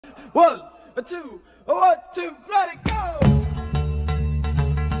1, 2, 1, 2, ready, go!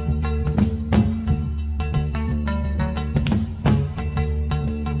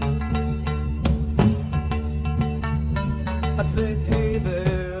 I say, hey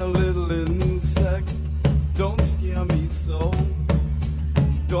there, little insect, don't scare me so.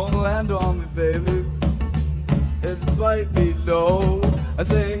 Don't land on me, baby, it might be low. I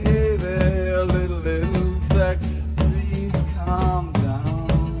say, hey there, little insect, please calm down.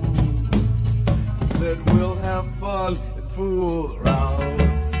 Then we'll have fun and fool around.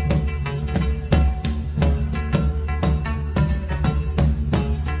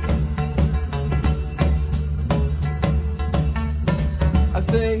 I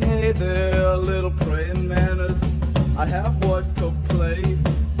say, hey there, little praying mantis, I have what to play.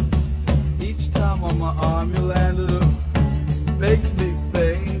 Each time on my arm you landed, it makes me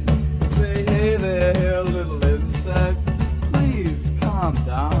faint. Say, hey there, little insect, please calm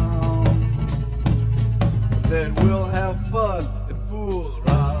down. Then we'll have fun and fool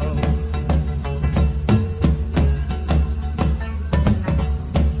around.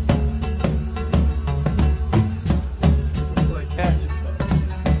 Like catching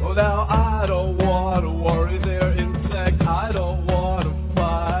stuff. Oh, now I don't want to worry there, insect, I don't want to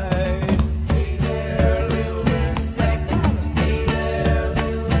fight. Hey there, little insect. Hey there,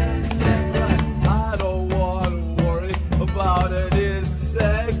 little insect. I don't want to worry about an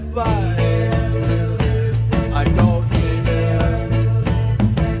insect bite. I don't need it.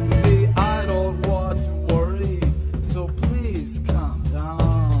 See, I don't want to worry, so please calm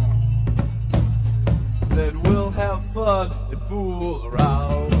down. Then we'll have fun and fool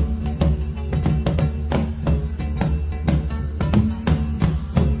around.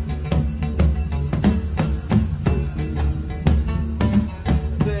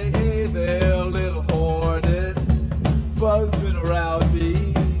 Say, hey there, little hornet, buzzing around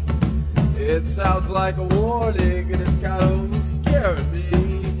me. It sounds like a warning and it's kind of scaring me.